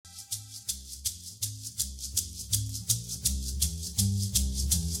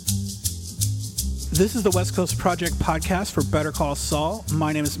This is the West Coast Project podcast for Better Call Saul.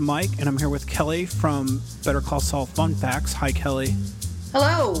 My name is Mike, and I'm here with Kelly from Better Call Saul Fun Facts. Hi, Kelly.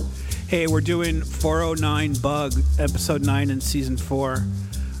 Hello. Hey, we're doing 409 Bug, episode 9 in season 4.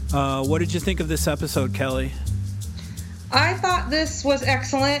 What did you think of this episode, Kelly? I thought this was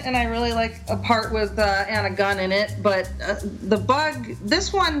excellent, and I really like a part with Anna Gunn in it, but the Bug,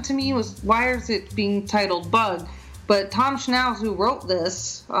 this one to me was, why is it being titled Bug? But Tom Schnauz, who wrote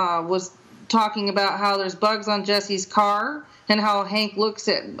this, was talking about how there's bugs on Jesse's car and how Hank looks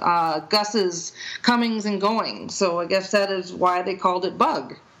at Gus's comings and goings. So I guess that is why they called it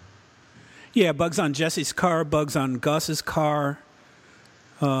Bug. Yeah, bugs on Jesse's car, bugs on Gus's car.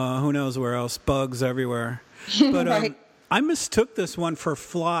 Who knows where else? Bugs everywhere. But Right. I mistook this one for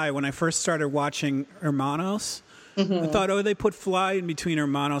Fly when I first started watching Hermanos. I thought, they put Fly in between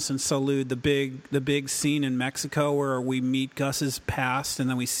Hermanos and Salud, the big scene in Mexico where we meet Gus's past and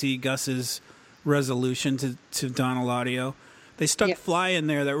then we see Gus's resolution to Don Eladio. They stuck Fly in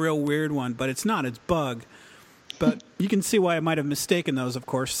there, that real weird one, but it's not. It's Bug. But you can see why I might have mistaken those, of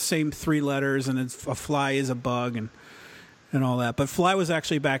course. Same 3 letters, and a fly is a bug and all that. But Fly was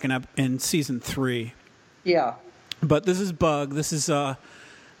actually back in season 3. Yeah. But this is Bug. This is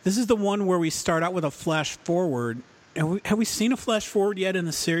the one where we start out with a flash forward. Have we seen a flash forward yet in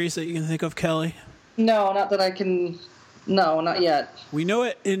the series that you can think of, Kelly? No, not that I can. No, not yet. We know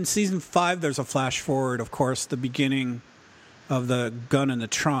it in season 5. There's a flash forward, of course, the beginning of the gun in the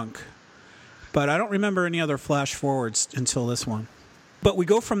trunk. But I don't remember any other flash forwards until this one. But we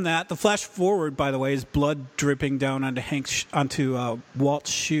go from that. The flash forward, by the way, is blood dripping down onto Walt's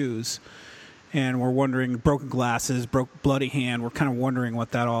shoes. And we're wondering, broken glasses, bloody hand. We're kind of wondering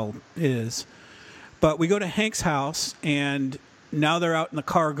what that all is. But we go to Hank's house, and now they're out in the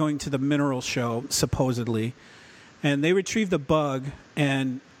car going to the mineral show, supposedly. And they retrieve the bug,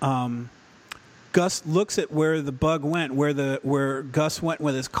 and Gus looks at where the bug went, where Gus went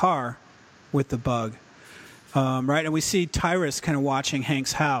with his car with the bug. Right? And we see Tyrus kind of watching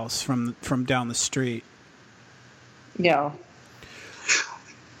Hank's house from down the street. Yeah.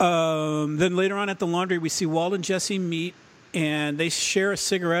 Then later on at the laundry, we see Walt and Jesse meet, and they share a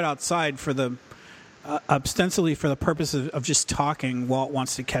cigarette outside for the ostensibly for the purpose of just talking. Walt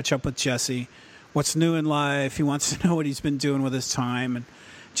wants to catch up with Jesse. What's new in life? He wants to know what he's been doing with his time. And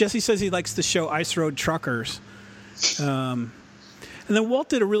Jesse says he likes the show Ice Road Truckers. And then Walt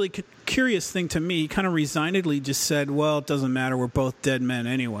did a really curious thing to me. He kind of resignedly just said, well, it doesn't matter. We're both dead men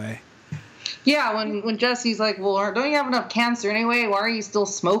anyway. Yeah, when Jesse's like, well, don't you have enough cancer anyway? Why are you still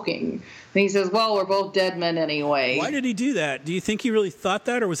smoking? And he says, well, we're both dead men anyway. Why did he do that? Do you think he really thought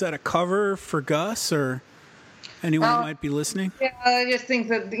that, or was that a cover for Gus, or anyone who might be listening? Yeah, I just think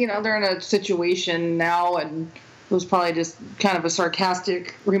that, they're in a situation now, and it was probably just kind of a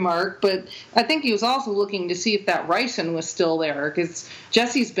sarcastic remark. But I think he was also looking to see if that ricin was still there, because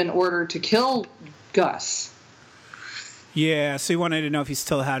Jesse's been ordered to kill Gus. Yeah, so he wanted to know if he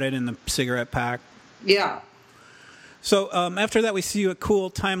still had it in the cigarette pack. Yeah. So after that, we see a cool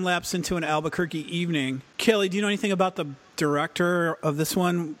time lapse into an Albuquerque evening. Kelly, do you know anything about the director of this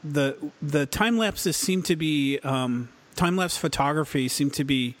one? The time lapses seem to be time lapse photography seem to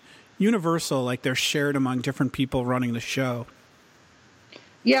be universal, like they're shared among different people running the show.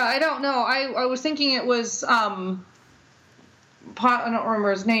 Yeah, I don't know. I was thinking it was. I don't remember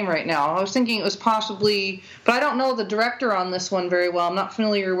his name right now. I was thinking it was possibly, but I don't know the director on this one very well. I'm not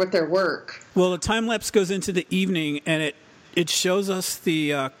familiar with their work. Well, the time lapse goes into the evening, and it shows us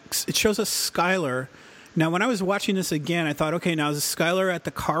Skylar. Now, when I was watching this again, I thought, okay, now is Skylar at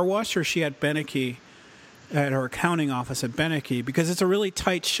the car wash, or is she at Beneke, at her accounting office at Beneke? Because it's a really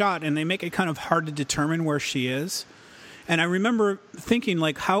tight shot, and they make it kind of hard to determine where she is. And I remember thinking,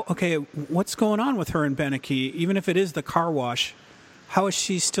 like, what's going on with her in Beneke? Even if it is the car wash, how is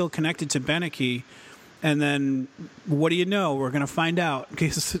she still connected to Beneke? And then, what do you know? We're going to find out.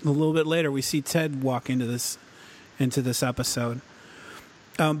 Because a little bit later, we see Ted walk into this episode.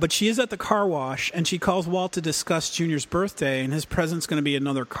 But she is at the car wash, and she calls Walt to discuss Junior's birthday, and his present's going to be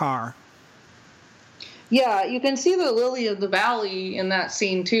another car. Yeah, you can see the lily of the valley in that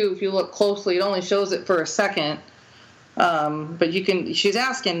scene, too. If you look closely, it only shows it for a second. But she's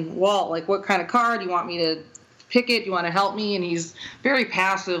asking Walt, like, what kind of car? Do you want me to pick it? Do you want to help me? And he's very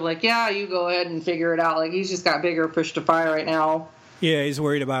passive, like, yeah, you go ahead and figure it out. Like, he's just got bigger fish to fry right now. Yeah, he's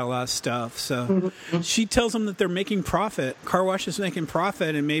worried about a lot of stuff. So she tells him that they're making profit. Car wash is making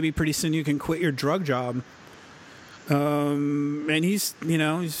profit, and maybe pretty soon you can quit your drug job. And he's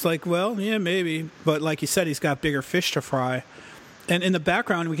like, well, yeah, maybe. But like you said, he's got bigger fish to fry. And in the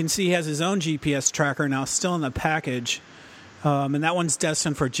background, we can see he has his own GPS tracker now, still in the package. And that one's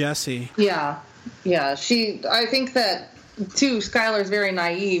destined for Jesse. Yeah. Yeah, I think that, too, Skylar's very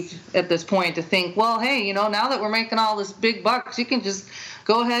naive at this point to think, well, hey, now that we're making all this big bucks, you can just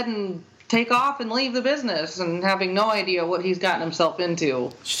go ahead and take off and leave the business, and having no idea what he's gotten himself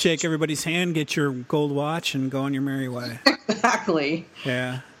into. Shake everybody's hand, get your gold watch, and go on your merry way. Exactly.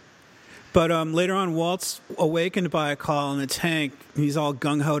 Yeah. But later on, Walt's awakened by a call, and it's Hank. He's all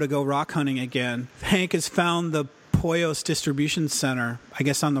gung-ho to go rock hunting again. Hank has found the Poyos distribution center, I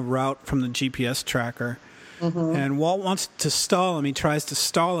guess on the route from the GPS tracker. Mm-hmm. And Walt wants to stall him. He tries to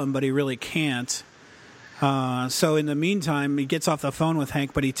stall him, but he really can't. So in the meantime, he gets off the phone with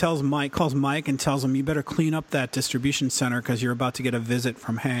Hank, but he calls Mike and tells him, you better clean up that distribution center because you're about to get a visit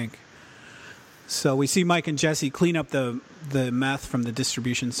from Hank. So we see Mike and Jesse clean up the meth from the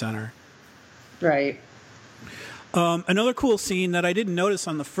distribution center. Right. Another cool scene that I didn't notice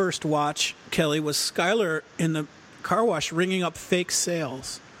on the first watch, Kelly, was Skylar in the car wash ringing up fake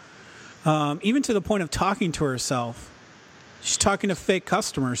sales, even to the point of talking to herself. She's talking to fake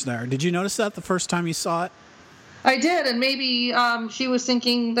customers there. Did you notice that the first time you saw it? I did, and maybe she was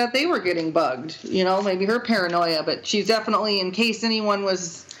thinking that they were getting bugged, maybe her paranoia, but she's definitely, in case anyone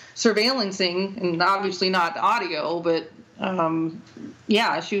was surveillancing, and obviously not audio, but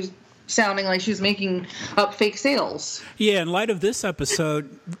she was sounding like she was making up fake sales. Yeah, in light of this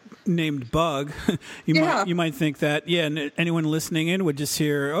episode named Bug, you might think that, and anyone listening in would just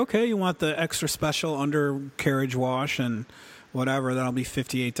hear, okay, you want the extra special undercarriage wash and whatever, that'll be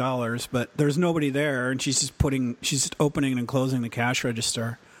 $58, but there's nobody there, and she's just opening and closing the cash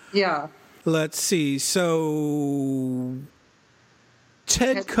register. Yeah. Let's see. So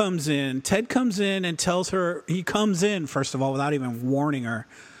Ted comes in and tells her, he comes in, first of all, without even warning her,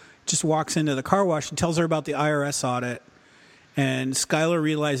 just walks into the car wash and tells her about the IRS audit. And Skylar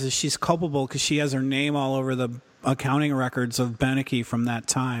realizes she's culpable because she has her name all over the accounting records of Beneke from that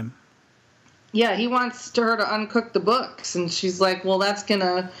time. Yeah, he wants her to uncook the books. And she's like, well, that's going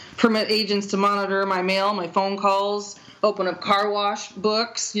to permit agents to monitor my mail, my phone calls, open up car wash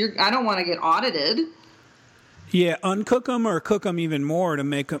books. I don't want to get audited. Yeah, uncook them or cook them even more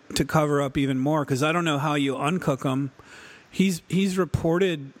to cover up even more, because I don't know how you uncook them. He's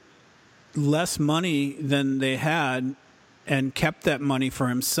reported less money than they had and kept that money for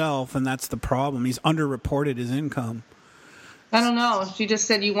himself, and that's the problem. He's underreported his income. I don't know. She just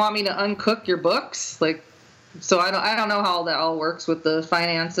said, you want me to uncook your books? So I don't know how that all works with the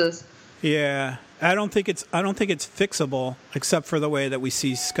finances. Yeah. I don't think it's fixable, except for the way that we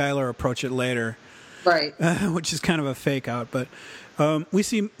see Skylar approach it later. Right. Which is kind of a fake out, but we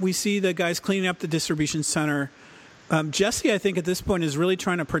see the guys cleaning up the distribution center. Jesse, I think at this point, is really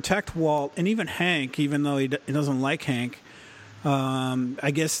trying to protect Walt and even Hank, even though he doesn't like Hank.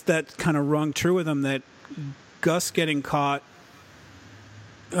 I guess that kind of rung true with him that Gus getting caught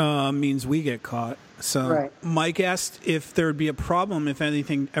means we get caught. So right. Mike asked if there would be a problem if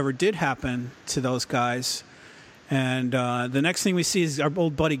anything ever did happen to those guys. And the next thing we see is our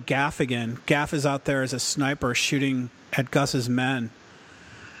old buddy Gaff again. Gaff is out there as a sniper shooting at Gus's men.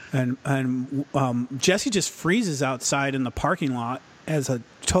 And Jesse just freezes outside in the parking lot as a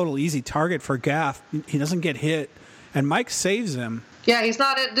total easy target for Gaff. He doesn't get hit, and Mike saves him. Yeah, he's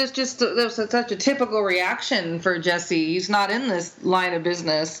not. There's such a typical reaction for Jesse. He's not in this line of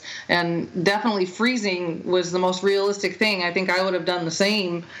business, and definitely freezing was the most realistic thing. I think I would have done the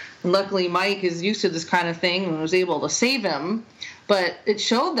same. And luckily, Mike is used to this kind of thing and was able to save him. But it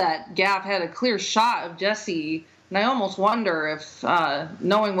showed that Gaff had a clear shot of Jesse. And I almost wonder if,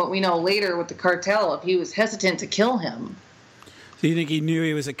 knowing what we know later with the cartel, if he was hesitant to kill him. So you think he knew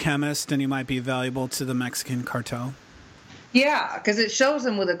he was a chemist and he might be valuable to the Mexican cartel? Yeah, because it shows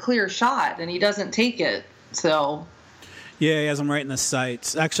him with a clear shot, and he doesn't take it. So. Yeah, he has him right in the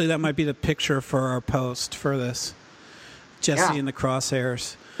sights. Actually, that might be the picture for our post for this. Jesse in the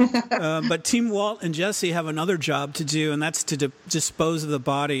crosshairs. But Team Walt and Jesse have another job to do, and that's to dispose of the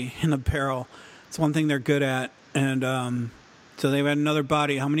body in a barrel. It's one thing they're good at. And so they've had another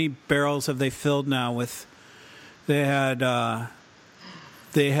body. How many barrels have they filled now with? They had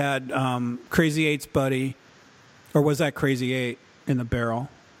Crazy Eight's buddy, or was that Crazy Eight in the barrel?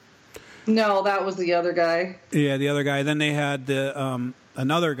 No, that was the other guy. Yeah, the other guy. Then they had the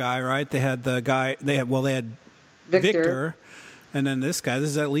another guy, right? They had the guy. They had Victor, and then this guy.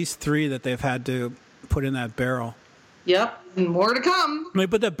 This is at least 3 that they've had to put in that barrel. Yep, and more to come. They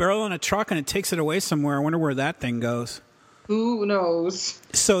put that barrel in a truck and it takes it away somewhere. I wonder where that thing goes. Who knows?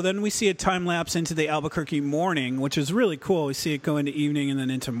 So then we see a time lapse into the Albuquerque morning, which is really cool. We see it go into evening and then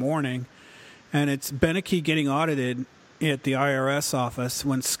into morning. And it's Beneke getting audited at the IRS office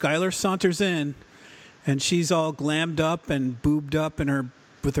when Skylar saunters in, and she's all glammed up and boobed up in her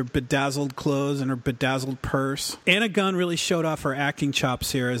with her bedazzled clothes and her bedazzled purse. Anna Gunn really showed off her acting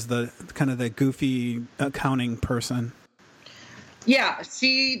chops here as the kind of the goofy accounting person. Yeah,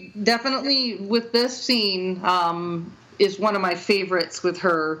 she definitely, with this scene, is one of my favorites with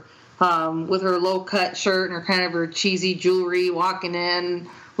her low-cut shirt and her cheesy jewelry, walking in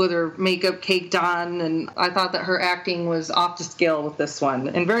with her makeup caked on. And I thought that her acting was off the scale with this one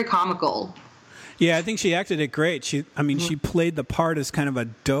and very comical. Yeah, I think she acted it great. She played the part as kind of a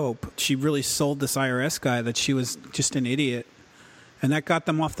dope. She really sold this IRS guy that she was just an idiot. And that got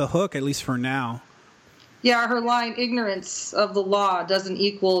them off the hook, at least for now. Yeah, her line, ignorance of the law doesn't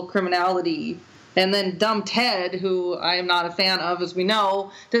equal criminality. And then dumb Ted, who I am not a fan of, as we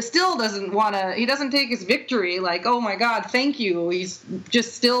know, still doesn't want to, he doesn't take his victory like, oh my God, thank you. He's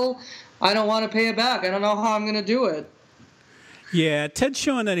just still, I don't want to pay it back. I don't know how I'm going to do it. Yeah, Ted's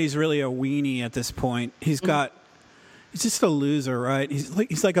showing that he's really a weenie at this point. He's just a loser, right?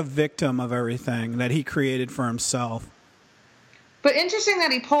 He's like a victim of everything that he created for himself. But interesting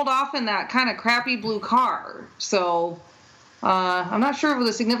that he pulled off in that kind of crappy blue car. So I'm not sure of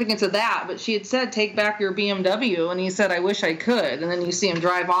the significance of that, but she had said, take back your BMW, and he said, I wish I could. And then you see him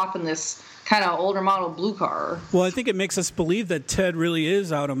drive off in this kind of older model blue car. Well, I think it makes us believe that Ted really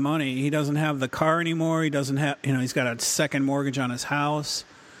is out of money. He doesn't have the car anymore. He doesn't have, he's got a second mortgage on his house.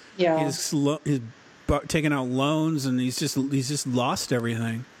 Yeah. He's taking out loans, and he's just lost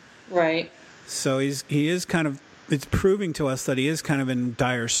everything. Right. So he is kind of, it's proving to us that he is kind of in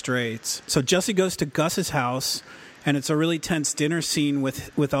dire straits. So Jesse goes to Gus's house, and it's a really tense dinner scene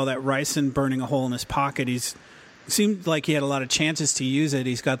with all that ricin burning a hole in his pocket. Seemed like he had a lot of chances to use it.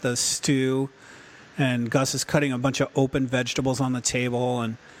 He's got the stew, and Gus is cutting a bunch of open vegetables on the table,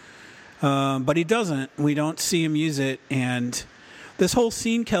 and but he doesn't. We don't see him use it. And this whole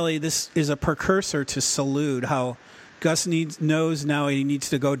scene, Kelly, this is a precursor to Salud, how Gus knows now he needs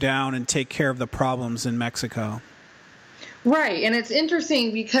to go down and take care of the problems in Mexico. Right, and it's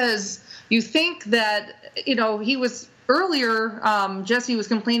interesting because you think that, he was earlier, Jesse was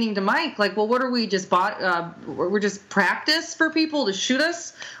complaining to Mike, like, well, what are we just we're just practice for people to shoot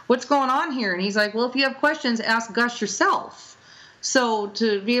us? What's going on here? And he's like, well, if you have questions, ask Gus yourself. So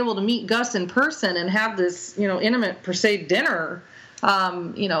to be able to meet Gus in person and have this, intimate per se dinner,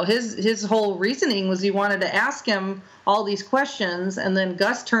 his whole reasoning was he wanted to ask him all these questions, and then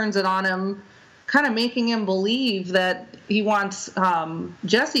Gus turns it on him, kind of making him believe that he wants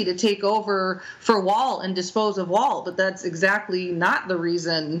Jesse to take over for Walt and dispose of Walt, but that's exactly not the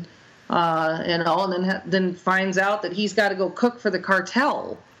reason, and then finds out that he's got to go cook for the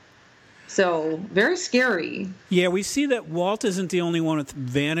cartel. So very scary. Yeah, we see that Walt isn't the only one with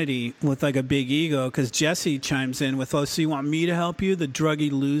vanity, with like a big ego, because Jesse chimes in with, oh, so you want me to help you, the druggy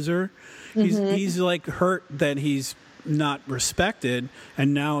loser? Mm-hmm. He's like hurt that he's not respected,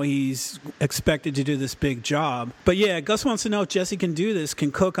 and now he's expected to do this big job. But yeah, Gus wants to know if Jesse can do this,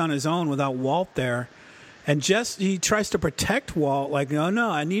 can cook on his own without Walt there. And he tries to protect Walt, like, oh no,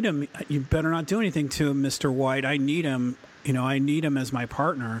 I need him. You better not do anything to him, Mr. White. I need him. I need him as my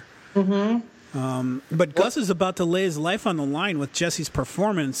partner. Mm-hmm. But Gus is about to lay his life on the line with Jesse's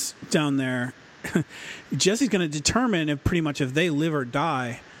performance down there. Jesse's going to determine if they live or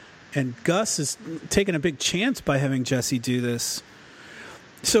die. And Gus is taking a big chance by having Jesse do this.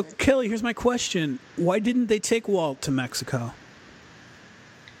 So, Kelly, here's my question. Why didn't they take Walt to Mexico?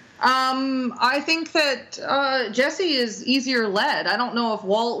 I think that Jesse is easier led. I don't know if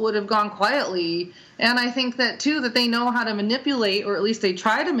Walt would have gone quietly. And I think that, too, that they know how to manipulate, or at least they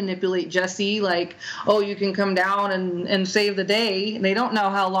try to manipulate Jesse, like, oh, you can come down and save the day. They don't know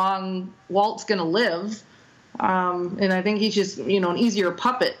how long Walt's going to live. And I think he's just, an easier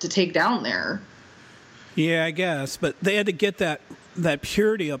puppet to take down there. Yeah, I guess. But they had to get that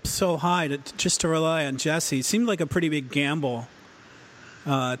purity up so high just to rely on Jesse. It seemed like a pretty big gamble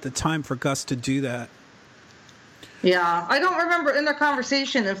at the time for Gus to do that. Yeah, I don't remember in their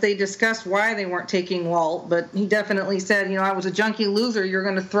conversation if they discussed why they weren't taking Walt, but he definitely said, I was a junkie loser you're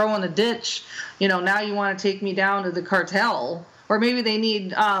going to throw in the ditch. Now you want to take me down to the cartel. Or maybe they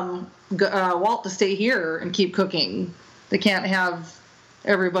need Walt to stay here and keep cooking. They can't have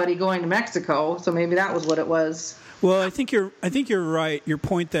everybody going to Mexico, so maybe that was what it was. Well, I think you're right. Your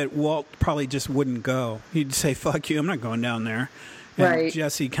point that Walt probably just wouldn't go. He'd say, "Fuck you, I'm not going down there." And right.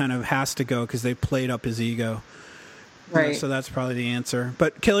 Jesse kind of has to go because they played up his ego. Right. So that's probably the answer.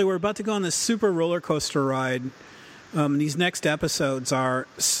 But Kelly, we're about to go on this super roller coaster ride. These next episodes are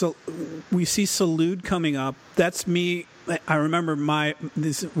we see Salud coming up. That's me. I remember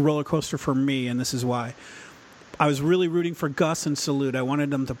this roller coaster for me, and this is why. I was really rooting for Gus and Salud. I wanted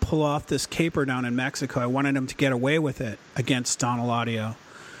them to pull off this caper down in Mexico. I wanted them to get away with it against Don Eladio.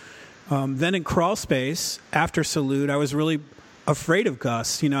 Then in Crawl Space, after Salute, I was really afraid of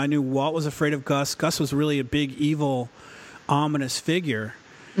Gus. I knew Walt was afraid of Gus. Gus was really a big, evil, ominous figure.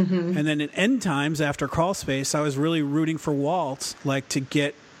 Mm-hmm. And then in End Times, after Crawl Space, I was really rooting for Walt, to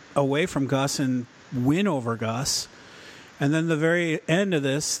get away from Gus and win over Gus. And then the very end of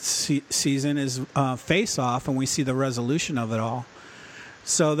this season is Face Off, and we see the resolution of it all.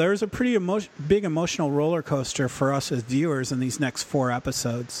 So there's a pretty big emotional roller coaster for us as viewers in these next 4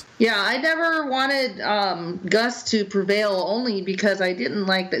 episodes. Yeah, I never wanted Gus to prevail, only because I didn't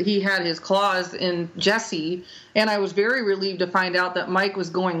like that he had his claws in Jesse, and I was very relieved to find out that Mike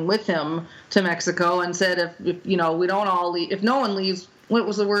was going with him to Mexico, and said if we don't all leave, if no one leaves, what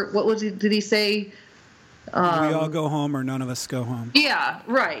was the word? Did he say? We all go home, or none of us go home. Yeah,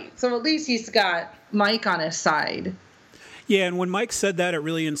 right. So at least he's got Mike on his side. Yeah, and when Mike said that, it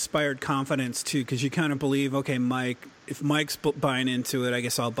really inspired confidence, too, because you kind of believe, okay, if Mike's buying into it, I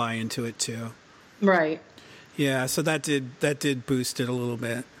guess I'll buy into it, too. Right. Yeah, so that did boost it a little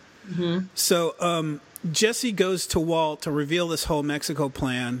bit. Mm-hmm. So Jesse goes to Walt to reveal this whole Mexico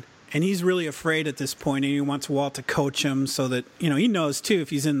plan, and he's really afraid at this point, and he wants Walt to coach him so that, he knows, too, if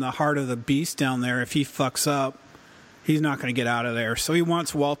he's in the heart of the beast down there, if he fucks up, he's not going to get out of there. So he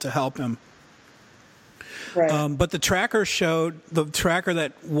wants Walt to help him. Right. But the tracker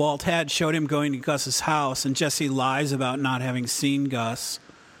that Walt had showed him going to Gus's house, and Jesse lies about not having seen Gus.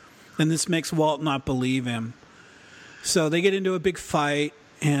 And this makes Walt not believe him. So they get into a big fight,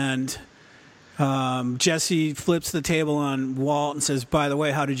 and Jesse flips the table on Walt and says, by the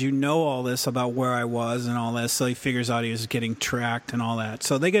way, how did you know all this about where I was and all this? So he figures out he was getting tracked and all that.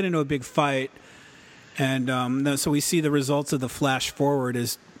 So they get into a big fight, and so we see the results of the flash forward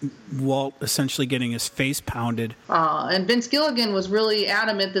is Walt essentially getting his face pounded. And Vince Gilligan was really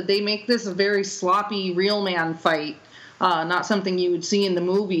adamant that they make this a very sloppy real man fight. Not something you would see in the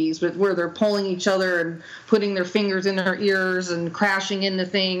movies, but where they're pulling each other and putting their fingers in their ears and crashing into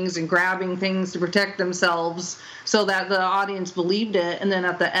things and grabbing things to protect themselves, so that the audience believed it. And then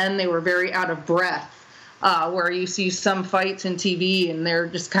at the end, they were very out of breath, where you see some fights in TV and they're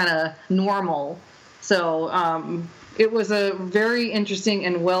just kind of normal. So it was a very interesting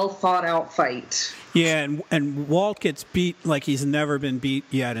and well thought out fight. Yeah, and Walt gets beat like he's never been beat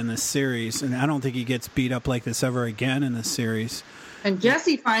yet in this series, and I don't think he gets beat up like this ever again in this series. And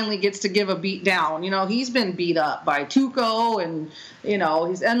Jesse finally gets to give a beat down. He's been beat up by Tuco and,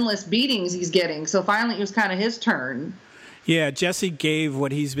 his endless beatings he's getting. So finally it was kind of his turn. Yeah, Jesse gave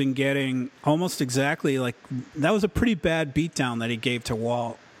what he's been getting almost exactly that was a pretty bad beatdown that he gave to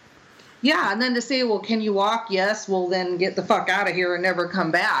Walt. Yeah, and then to say, well, can you walk? Yes, well, then get the fuck out of here and never come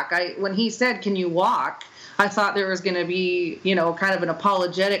back. When he said, can you walk, I thought there was going to be, kind of an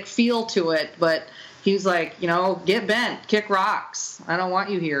apologetic feel to it. But he's like, get bent, kick rocks. I don't want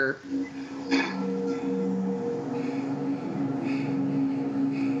you here.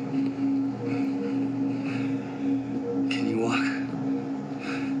 Can you walk?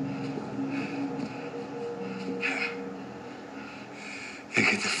 Then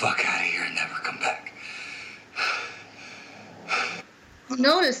get the fuck out of here and never come back.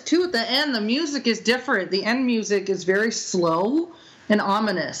 Notice, too, at the end, the music is different. The end music is very slow and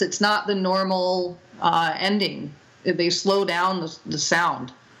ominous. It's not the normal ending. They slow down the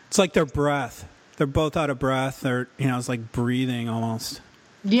sound. It's like their breath. They're both out of breath. They're, it's like breathing almost.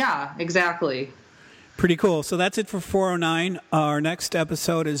 Yeah, exactly. Pretty cool. So that's it for 409. Our next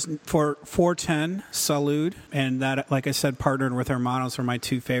episode is for 410, Salud. And that, like I said, partnered with Hermanos are my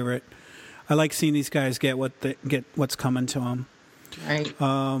 2 favorite. I like seeing these guys get what's coming to them. Right.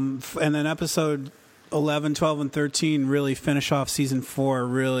 And then episode 11, 12, and 13 really finish off season 4.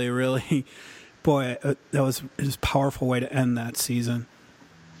 Really, really, boy, it was a powerful way to end that season.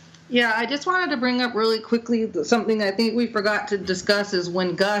 Yeah, I just wanted to bring up really quickly something I think we forgot to discuss is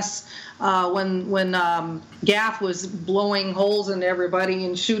when Gus, when Gaff was blowing holes into everybody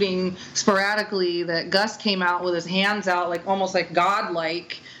and shooting sporadically, that Gus came out with his hands out almost like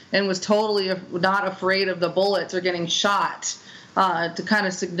godlike and was totally not afraid of the bullets or getting shot, to kind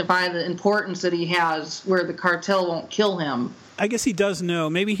of signify the importance that he has where the cartel won't kill him. I guess he does know.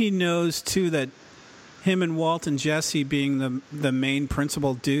 Maybe he knows, too, that him and Walt and Jesse being the main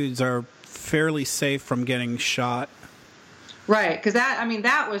principal dudes are fairly safe from getting shot. Right, because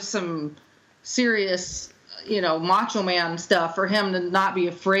that was some serious, Macho Man stuff for him to not be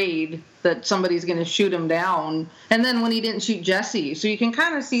afraid that somebody's going to shoot him down. And then when he didn't shoot Jesse. So you can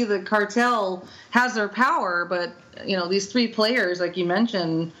kind of see the cartel has their power, but, these 3 players, like you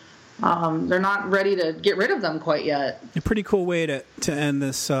mentioned, they're not ready to get rid of them quite yet. A pretty cool way to end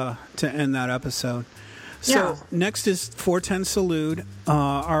this, to end that episode. So next is 410 Salute.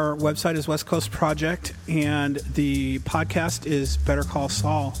 Our website is West Coast Project, and the podcast is Better Call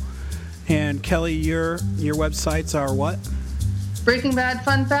Saul. And Kelly, your websites are what? Breaking Bad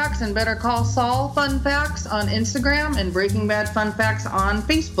Fun Facts and Better Call Saul Fun Facts on Instagram, and Breaking Bad Fun Facts on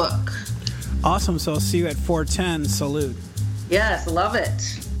Facebook. Awesome. So I'll see you at 410 Salute. Yes, love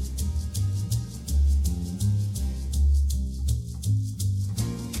it.